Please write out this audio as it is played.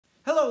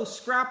Hello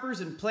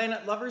scrappers and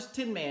planet lovers,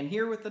 Tin Man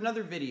here with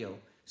another video.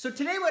 So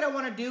today what I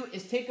want to do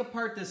is take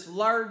apart this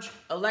large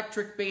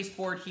electric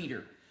baseboard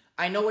heater.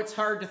 I know it's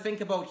hard to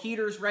think about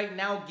heaters right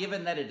now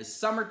given that it is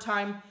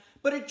summertime,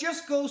 but it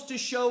just goes to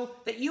show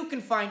that you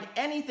can find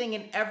anything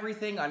and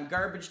everything on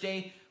garbage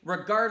day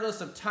regardless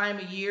of time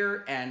of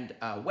year and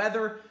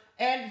weather.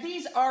 And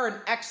these are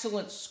an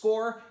excellent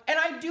score, and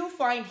I do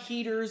find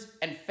heaters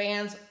and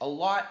fans a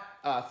lot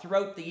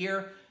throughout the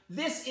year.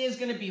 This is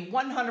going to be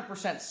 100%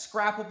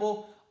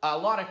 scrappable, a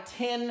lot of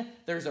tin,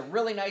 there's a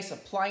really nice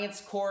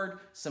appliance cord,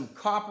 some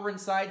copper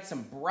inside,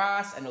 some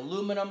brass and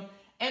aluminum,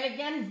 and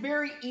again,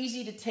 very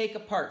easy to take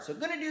apart. So I'm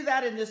going to do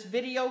that in this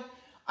video.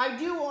 I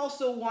do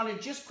also want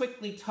to just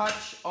quickly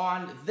touch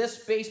on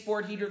this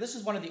baseboard heater. This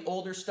is one of the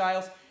older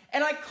styles,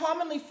 and I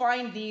commonly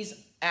find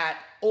these at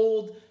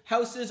old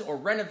houses or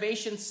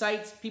renovation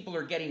sites. People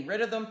are getting rid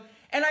of them.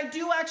 And I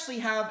do actually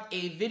have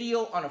a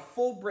video on a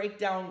full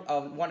breakdown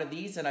of one of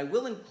these, and I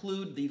will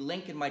include the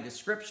link in my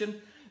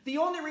description. The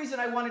only reason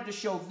I wanted to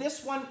show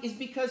this one is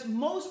because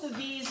most of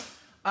these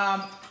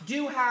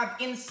do have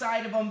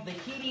inside of them the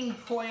heating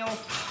coil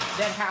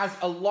that has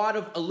a lot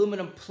of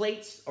aluminum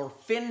plates or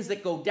fins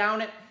that go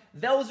down it.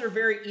 Those are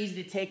very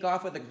easy to take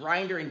off with a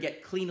grinder and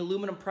get clean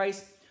aluminum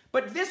price.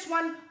 But this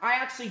one, I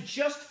actually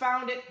just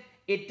found it.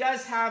 It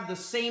does have the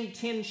same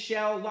tin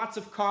shell, lots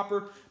of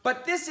copper,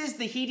 but this is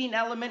the heating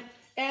element.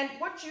 And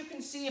what you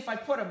can see, if I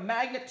put a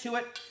magnet to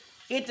it,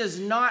 it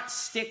does not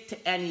stick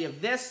to any of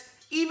this.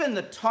 Even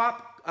the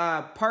top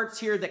parts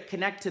here that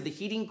connect to the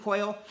heating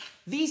coil,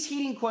 these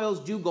heating coils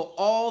do go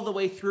all the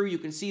way through. You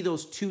can see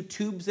those two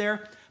tubes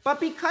there. But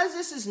because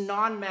this is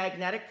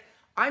non-magnetic,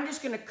 I'm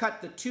just going to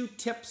cut the two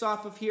tips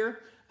off of here.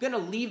 I'm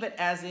going to leave it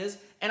as is.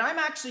 And I'm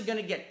actually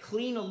going to get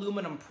clean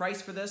aluminum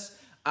price for this.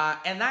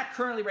 And that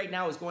currently right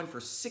now is going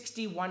for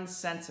 61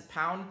 cents a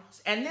pound.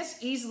 And this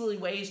easily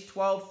weighs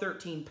 12,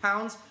 13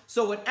 pounds.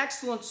 So an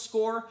excellent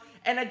score.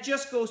 And it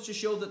just goes to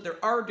show that there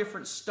are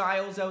different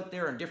styles out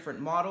there and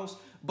different models.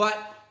 But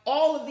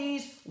all of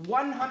these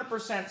 100%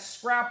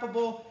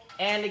 scrappable.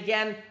 And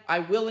again, I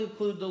will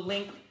include the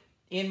link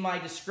in my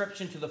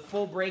description to the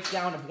full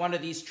breakdown of one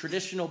of these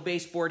traditional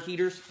baseboard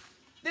heaters.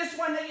 This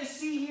one that you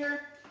see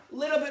here, a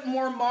little bit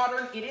more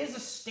modern. It is a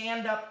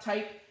stand-up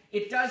type.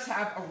 It does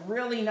have a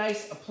really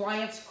nice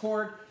appliance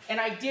cord, and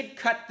I did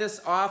cut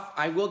this off.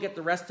 I will get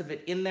the rest of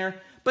it in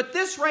there. But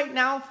this right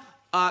now,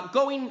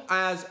 going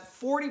as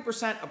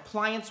 40%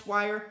 appliance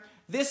wire,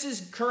 this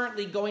is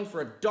currently going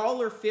for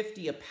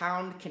 $1.50 a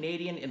pound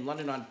Canadian in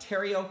London,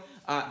 Ontario.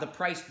 The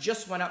price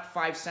just went up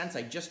 5 cents.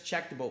 I just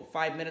checked about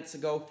 5 minutes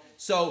ago.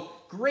 So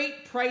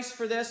great price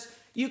for this.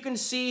 You can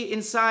see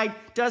inside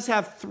does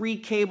have 3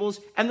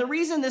 cables, and the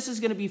reason this is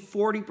going to be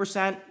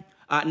 40%,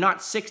 not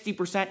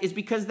 60%, is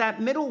because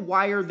that middle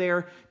wire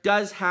there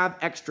does have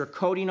extra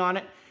coating on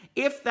it.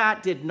 If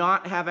that did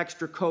not have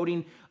extra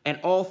coating and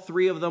all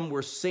 3 of them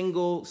were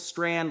single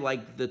strand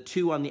like the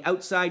 2 on the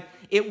outside,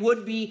 it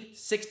would be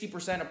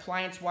 60%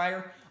 appliance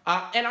wire.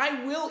 And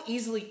I will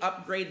easily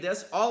upgrade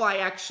this. All I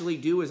actually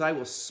do is I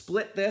will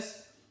split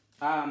this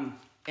and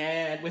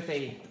with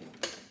a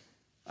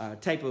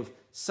type of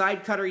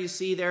side cutter you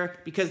see there,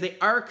 because they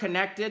are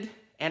connected.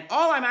 And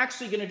all I'm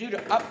actually going to do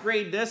to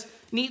upgrade this,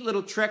 neat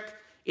little trick,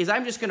 is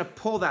I'm just going to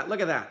pull that. Look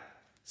at that.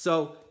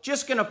 So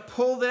just going to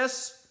pull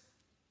this,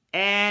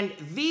 and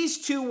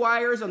these 2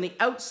 wires on the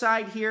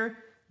outside here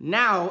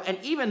now, and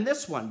even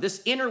this one,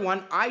 this inner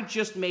one, I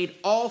just made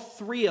all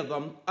 3 of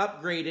them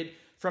upgraded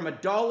from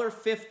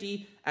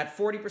 $1.50 at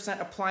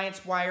 40%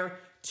 appliance wire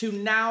to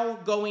now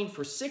going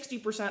for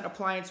 60%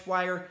 appliance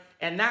wire,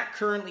 and that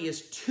currently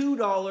is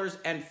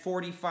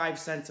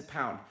 $2.45 a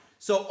pound.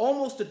 So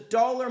almost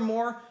 $1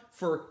 more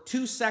for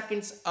 2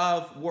 seconds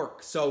of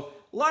work. So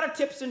a lot of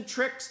tips and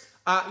tricks.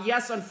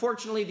 Yes,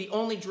 unfortunately, the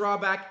only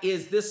drawback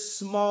is this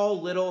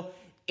small little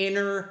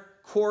inner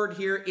cord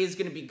here is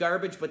going to be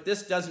garbage, but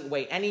this doesn't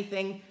weigh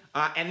anything.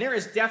 And there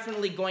is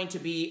definitely going to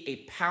be a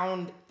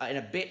pound and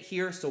a bit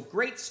here. So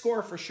great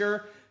score for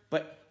sure,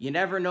 but you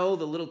never know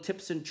the little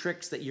tips and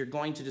tricks that you're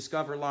going to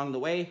discover along the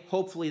way.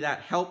 Hopefully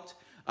that helped.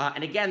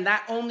 And again,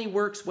 that only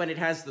works when it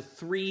has the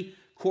 3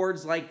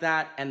 cords like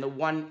that and the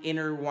one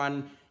inner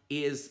one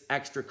is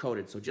extra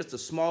coated. So just a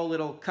small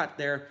little cut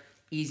there,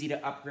 easy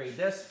to upgrade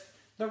this.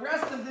 The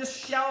rest of this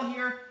shell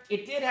here,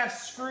 it did have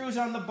screws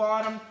on the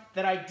bottom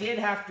that I did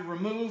have to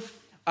remove.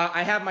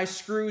 I have my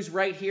screws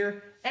right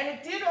here. And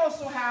it did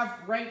also have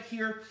right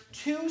here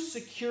 2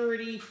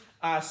 security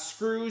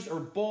screws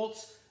or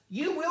bolts.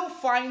 You will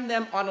find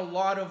them on a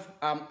lot of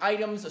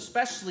items,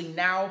 especially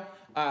now.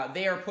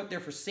 They are put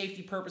there for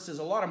safety purposes,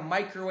 a lot of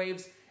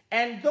microwaves.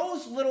 And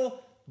those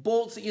little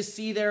bolts that you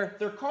see there,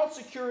 they're called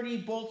security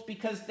bolts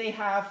because they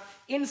have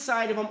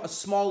inside of them a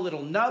small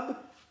little nub.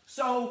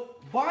 So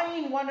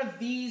buying one of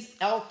these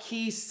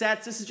L-key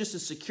sets, this is just a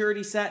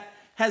security set,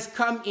 has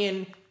come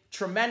in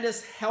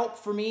tremendous help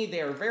for me.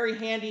 They are very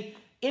handy,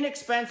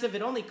 inexpensive.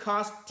 It only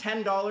costs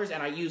 $10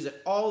 and I use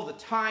it all the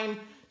time.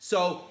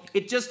 So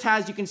it just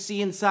has, you can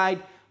see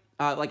inside,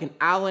 like an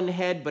Allen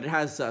head, but it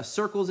has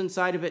circles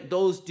inside of it.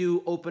 Those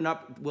do open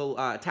up, will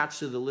attach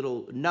to the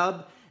little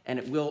nub, and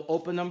it will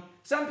open them.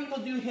 Some people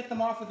do hit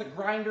them off with a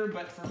grinder,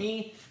 but for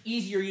me,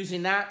 easier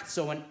using that.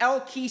 So an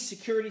L-key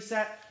security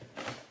set,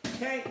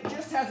 okay,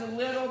 just has a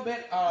little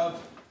bit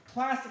of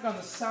plastic on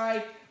the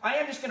side. I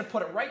am just gonna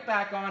put it right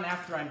back on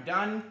after I'm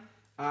done.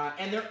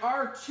 And there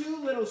are two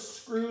little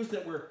screws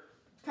that were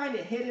kind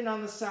of hidden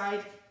on the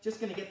side.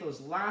 Just gonna get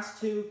those last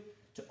two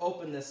to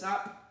open this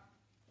up.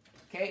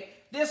 Okay,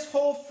 this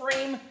whole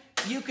frame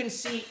you can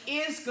see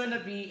is gonna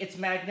be, it's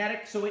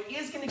magnetic, so it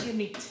is gonna give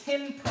me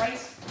tin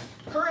price.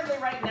 Currently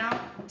right now,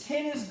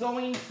 tin is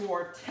going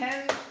for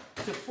 10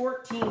 to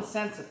 14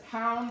 cents a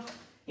pound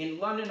in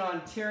London,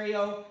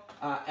 Ontario,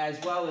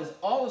 as well as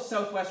all of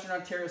southwestern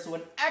Ontario, so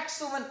an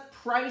excellent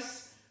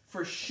price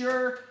for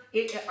sure.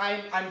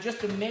 I'm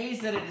just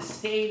amazed that it has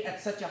stayed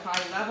at such a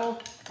high level,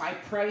 high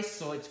price,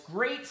 so it's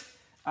great.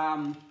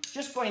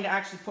 Just going to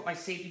actually put my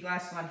safety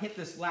glasses on, hit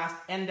this last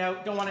end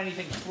out. Don't want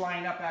anything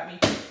flying up at me.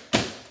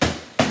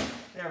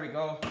 There we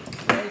go.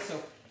 Okay,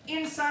 so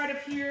inside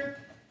of here,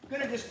 I'm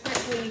gonna just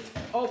quickly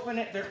open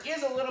it. There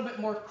is a little bit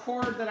more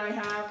cord that I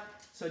have,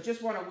 so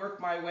just want to work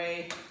my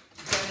way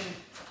getting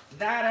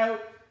that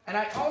out. And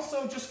I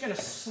also just gonna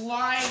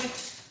slide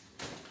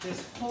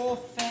this whole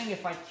thing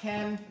if I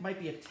can. It might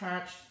be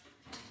attached.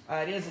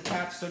 It is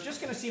attached, so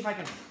just gonna see if I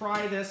can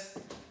pry this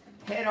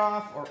head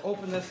off or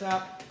open this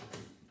up.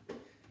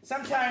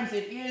 Sometimes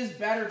it is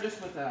better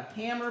just with a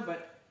hammer,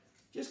 but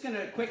just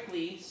gonna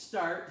quickly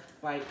start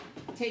by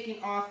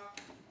taking off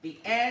the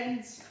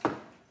ends.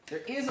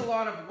 There is a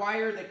lot of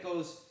wire that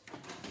goes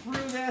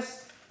through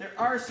this. There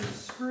are some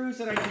screws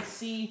that I can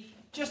see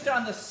just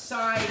on the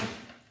side.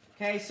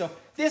 Okay, so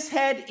this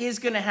head is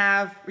gonna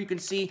have, you can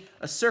see,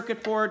 a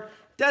circuit board.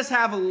 Does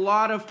have a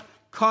lot of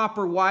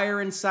copper wire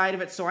inside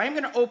of it, so I'm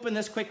gonna open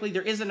this quickly.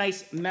 There is a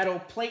nice metal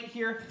plate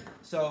here,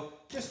 so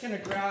just gonna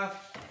grab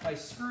my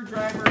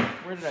screwdriver.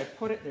 Where did I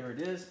put it? There it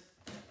is.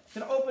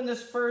 Gonna open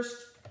this first.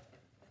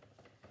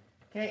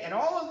 Okay, and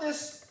all of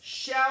this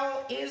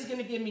shell is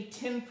gonna give me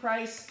tin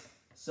price,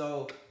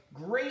 so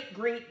great,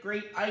 great,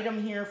 great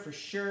item here for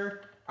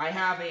sure. I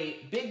have a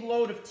big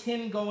load of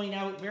tin going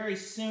out very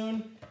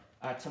soon,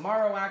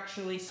 tomorrow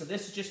actually, so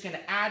this is just gonna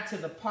add to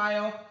the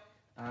pile.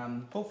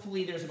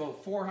 Hopefully there's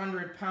about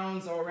 400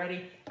 pounds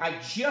already. I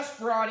just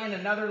brought in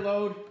another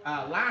load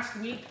last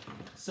week,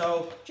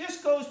 so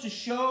just goes to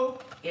show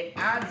it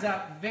adds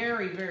up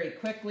very, very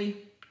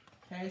quickly.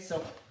 Okay, so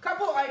a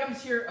couple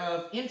items here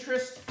of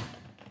interest.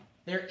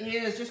 There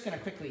is, just gonna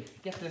quickly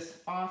get this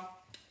off.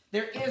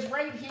 There is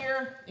right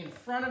here in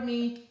front of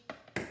me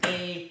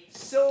a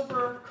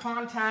silver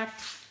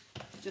contact.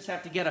 Just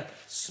have to get a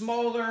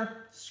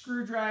smaller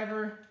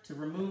screwdriver to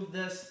remove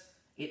this.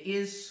 It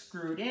is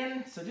screwed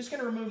in, so just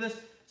gonna remove this.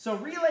 So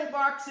relay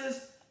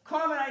boxes,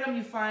 common item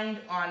you find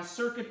on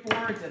circuit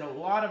boards and a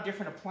lot of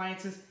different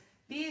appliances.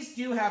 These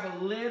do have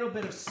a little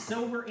bit of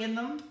silver in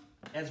them,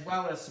 as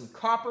well as some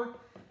copper.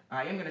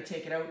 I am gonna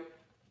take it out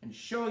and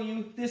show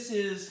you. This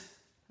is,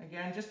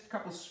 again, just a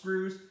couple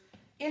screws.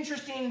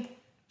 Interesting,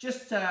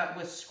 just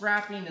with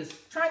scrapping, is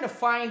trying to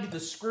find the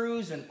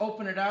screws and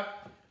open it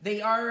up.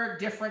 They are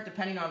different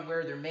depending on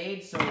where they're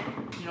made, so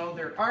you know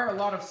there are a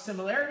lot of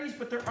similarities,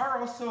 but there are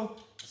also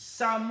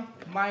some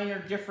minor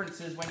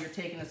differences when you're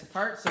taking this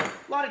apart. So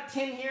a lot of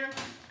tin here.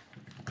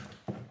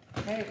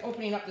 Okay,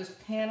 opening up this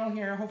panel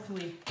here,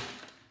 hopefully,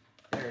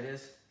 there it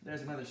is.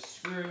 There's another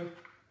screw.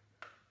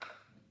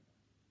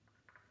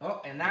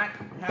 Oh, and that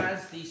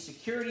has the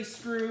security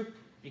screw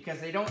because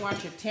they don't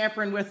want you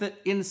tampering with it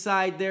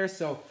inside there.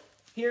 So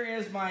here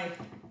is my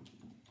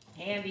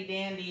handy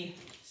dandy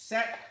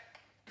set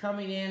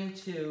coming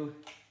into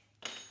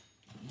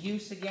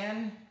use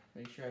again.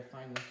 Make sure I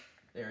find the,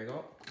 there we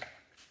go.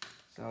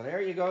 So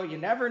there you go. You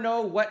never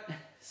know what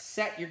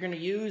set you're going to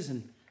use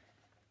and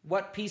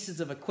what pieces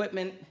of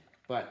equipment,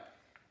 but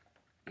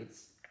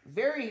it's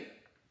very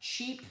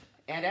cheap.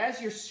 And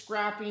as you're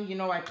scrapping, you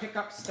know, I pick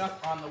up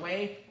stuff on the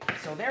way.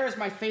 So there is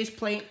my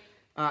faceplate.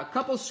 A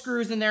couple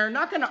screws in there.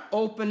 Not going to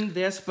open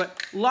this,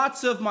 but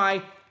lots of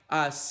my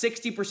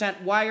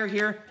 60% wire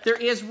here. There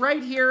is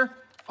right here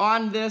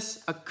on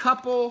this a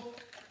couple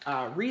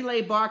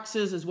relay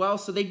boxes as well.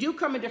 So they do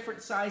come in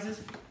different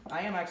sizes.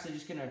 I am actually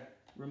just going to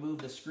remove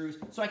the screws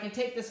so I can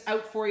take this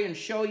out for you and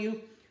show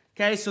you.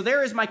 Okay, so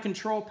there is my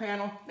control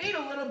panel. Made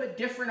a little bit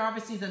different,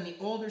 obviously, than the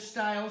older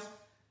styles.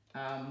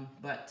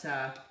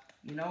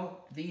 You know,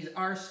 these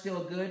are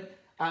still good.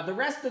 The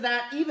rest of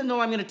that, even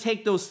though I'm going to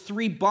take those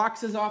 3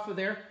 boxes off of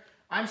there,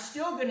 I'm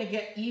still going to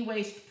get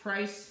e-waste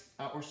price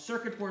or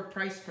circuit board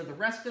price for the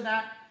rest of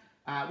that,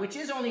 which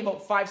is only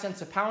about 5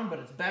 cents a pound, but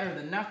it's better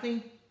than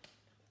nothing.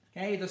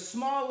 Okay, the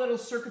small little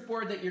circuit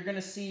board that you're going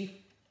to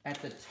see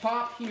at the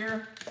top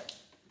here,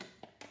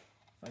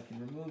 if I can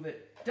remove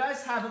it,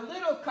 does have a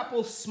little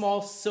couple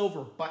small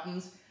silver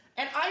buttons.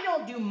 And I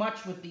don't do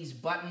much with these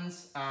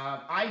buttons.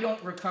 I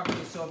don't recover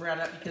the silver out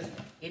of that because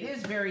it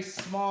is very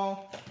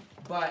small,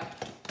 but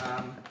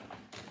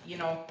you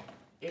know,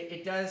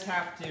 it does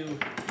have to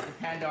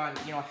depend on,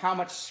 you know, how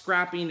much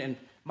scrapping and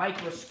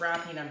micro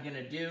scrapping I'm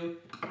gonna do,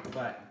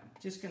 but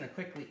just gonna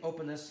quickly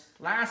open this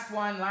last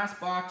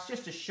box,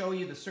 just to show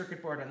you the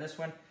circuit board on this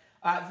one.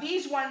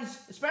 These ones,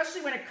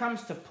 especially when it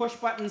comes to push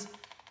buttons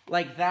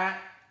like that,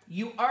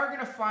 you are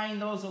gonna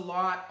find those a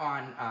lot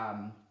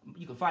on,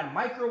 you can find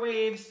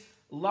microwaves,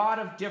 a lot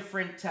of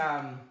different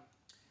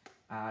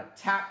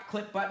tap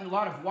clip button, a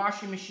lot of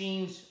washing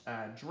machines,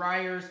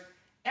 dryers,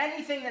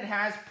 anything that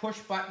has push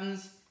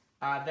buttons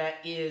that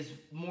is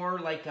more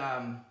like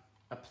a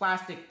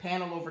plastic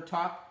panel over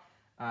top,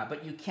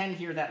 but you can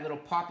hear that little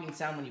popping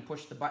sound when you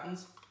push the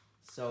buttons.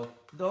 So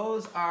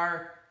those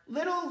are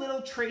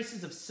little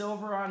traces of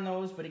silver on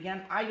those, but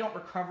again, I don't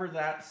recover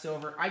that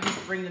silver. I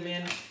just bring them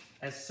in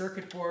as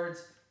circuit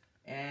boards,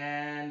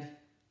 and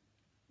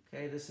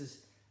okay, this is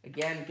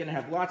again gonna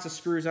have lots of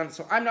screws on it,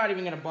 so I'm not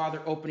even gonna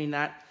bother opening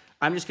that.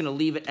 I'm just gonna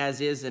leave it as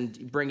is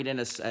and bring it in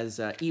as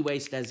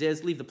e-waste as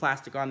is, leave the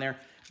plastic on there.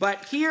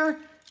 But here,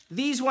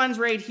 these ones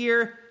right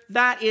here,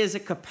 that is a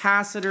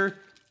capacitor,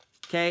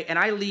 okay, and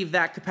I leave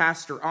that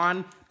capacitor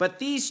on. But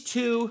these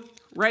two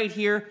right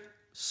here,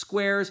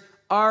 squares,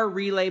 are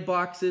relay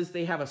boxes.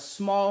 They have a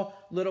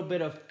small little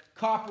bit of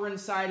copper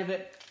inside of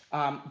it.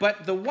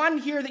 But the one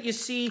here that you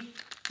see,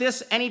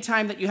 this,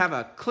 anytime that you have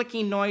a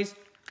clicking noise,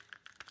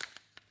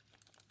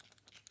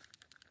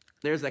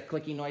 there's that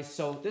clicking noise.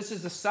 So this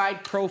is the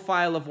side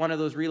profile of one of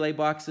those relay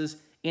boxes.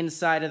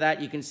 Inside of that,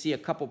 you can see a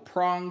couple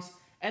prongs.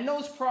 And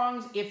those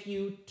prongs, if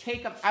you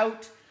take them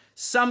out,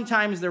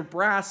 sometimes they're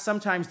brass,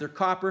 sometimes they're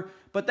copper.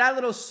 But that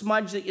little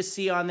smudge that you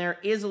see on there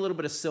is a little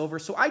bit of silver.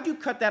 So I do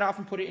cut that off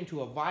and put it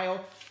into a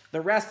vial.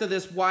 The rest of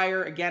this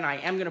wire, again, I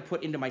am going to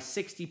put into my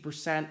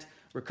 60%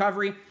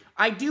 recovery.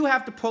 I do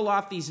have to pull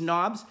off these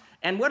knobs.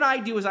 And what I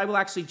do is I will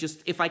actually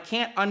just, if I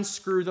can't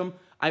unscrew them,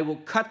 I will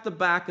cut the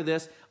back of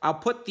this. I'll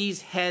put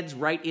these heads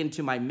right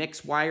into my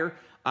mix wire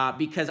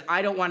because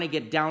I don't want to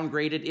get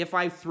downgraded. If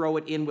I throw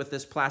it in with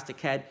this plastic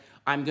head,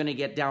 I'm going to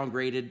get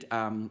downgraded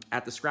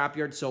at the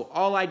scrapyard. So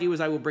all I do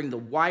is I will bring the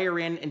wire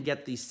in and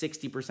get the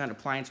 60%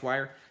 appliance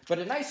wire. But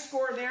a nice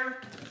score there.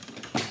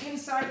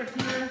 Inside of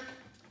here,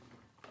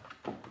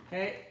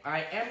 okay,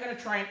 I am going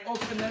to try and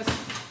open this.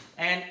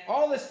 And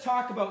all this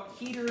talk about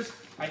heaters,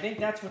 I think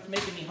that's what's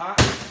making me hot.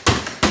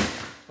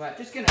 But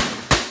just going to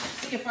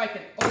see if I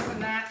can open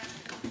that.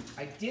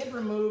 I did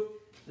remove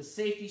the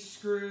safety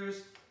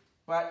screws,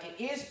 but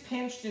it is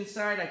pinched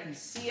inside. I can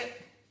see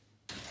it.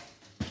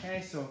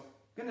 Okay, so I'm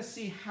going to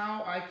see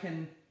how I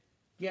can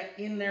get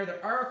in there.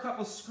 There are a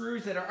couple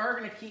screws that are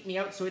going to keep me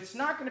out, so it's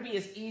not going to be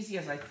as easy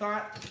as I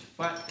thought.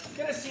 But I'm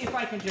going to see if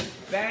I can just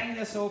bang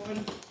this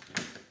open.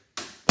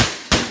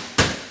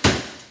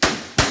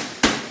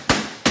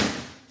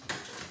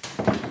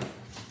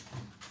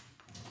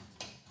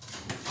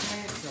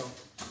 Okay, so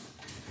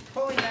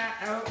pulling that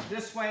out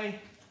this way.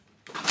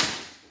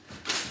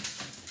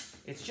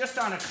 It's just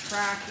on a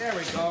track. There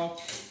we go.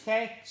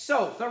 Okay,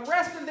 so the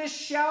rest of this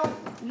shell,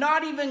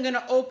 not even going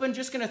to open,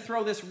 just going to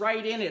throw this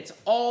right in. It's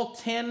all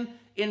tin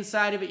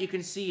inside of it. You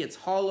can see it's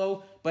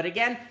hollow. But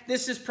again,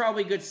 this is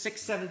probably a good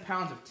 6-7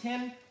 pounds of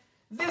tin.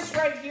 This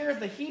right here,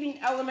 the heating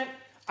element,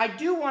 I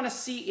do want to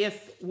see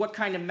what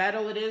kind of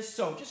metal it is.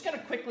 So just going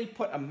to quickly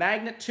put a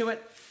magnet to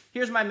it.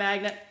 Here's my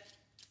magnet.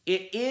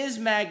 It is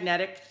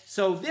magnetic.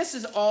 So this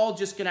is all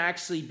just going to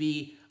actually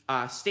be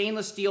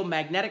stainless steel,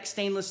 magnetic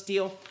stainless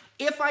steel.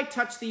 If I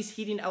touch these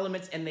heating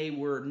elements and they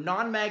were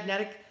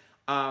non-magnetic,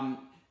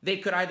 they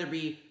could either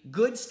be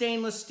good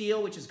stainless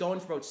steel, which is going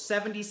for about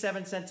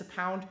 77 cents a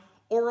pound,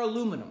 or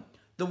aluminum.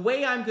 The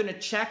way I'm going to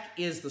check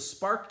is the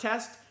spark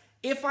test.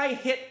 If I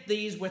hit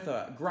these with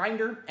a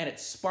grinder and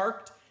it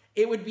sparked,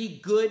 it would be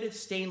good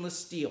stainless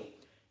steel.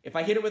 If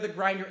I hit it with a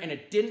grinder and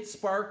it didn't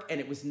spark and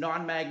it was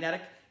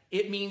non-magnetic,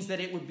 it means that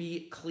it would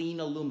be clean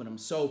aluminum.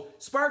 So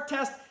spark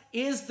test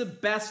is the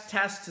best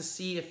test to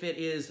see if it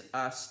is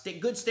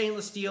good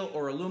stainless steel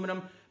or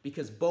aluminum,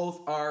 because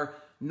both are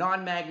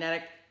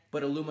non-magnetic,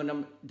 but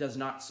aluminum does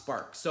not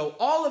spark. So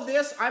all of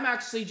this, I'm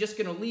actually just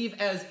gonna leave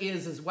as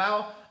is as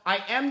well.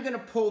 I am gonna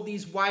pull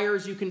these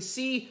wires. You can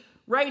see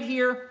right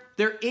here,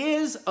 there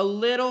is a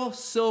little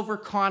silver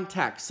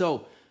contact.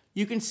 So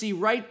you can see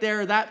right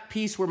there, that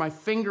piece where my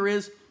finger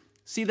is,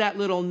 see that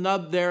little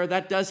nub there?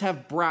 That does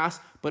have brass,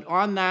 but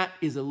on that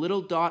is a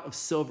little dot of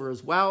silver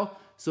as well.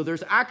 So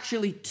there's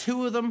actually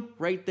two of them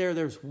right there.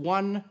 There's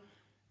one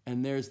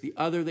and there's the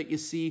other that you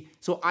see.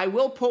 So I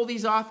will pull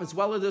these off as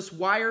well as this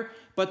wire,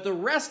 but the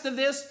rest of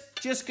this,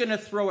 just gonna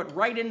throw it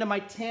right into my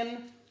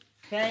tin.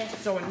 Okay,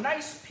 so a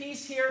nice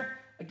piece here.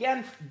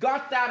 Again,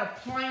 got that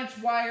appliance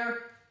wire.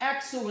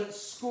 Excellent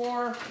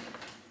score.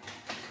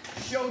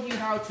 Showed you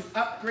how to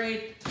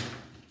upgrade.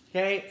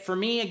 Okay, for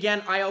me,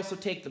 again, I also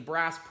take the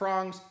brass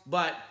prongs,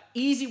 but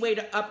easy way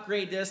to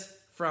upgrade this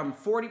from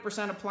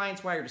 40%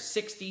 appliance wire to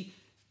 60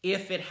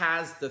 if it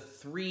has the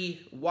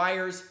 3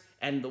 wires,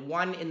 and the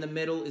one in the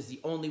middle is the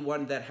only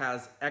one that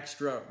has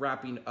extra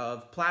wrapping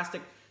of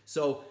plastic.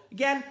 So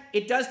again,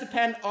 it does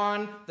depend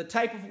on the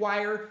type of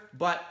wire,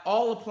 but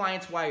all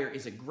appliance wire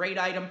is a great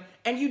item.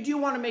 And you do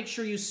want to make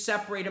sure you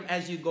separate them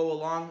as you go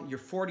along. Your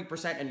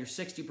 40% and your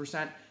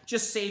 60%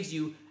 just saves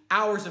you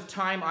hours of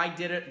time. I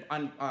did it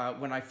on,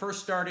 when I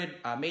first started,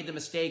 made the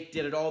mistake,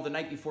 did it all the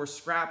night before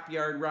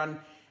scrapyard run,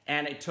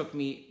 and it took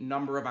me a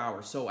number of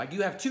hours. So I do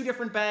have 2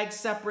 different bags,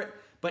 separate,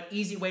 but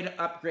easy way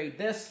to upgrade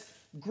this.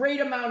 Great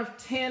amount of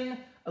tin,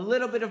 a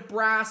little bit of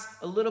brass,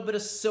 a little bit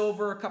of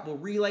silver, a couple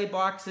relay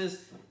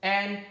boxes,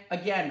 and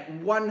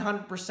again,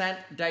 100%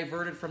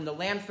 diverted from the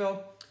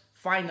landfill.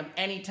 Find them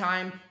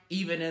anytime,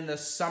 even in the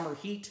summer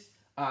heat.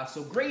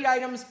 So great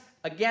items.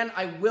 Again,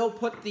 I will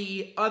put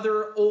the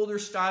other older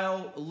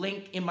style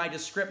link in my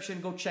description.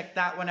 Go check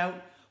that one out.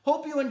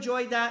 Hope you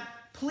enjoyed that.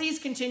 Please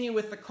continue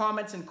with the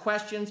comments and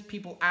questions.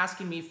 People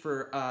asking me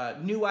for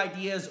new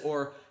ideas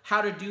or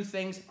how to do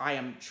things. I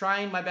am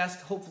trying my best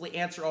to hopefully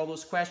answer all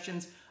those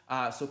questions.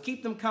 So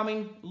keep them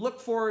coming. Look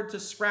forward to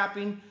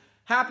scrapping.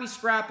 Happy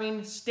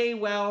scrapping. Stay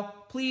well.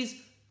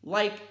 Please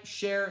like,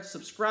 share,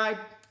 subscribe,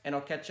 and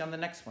I'll catch you on the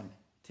next one.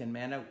 Tin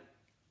Man out.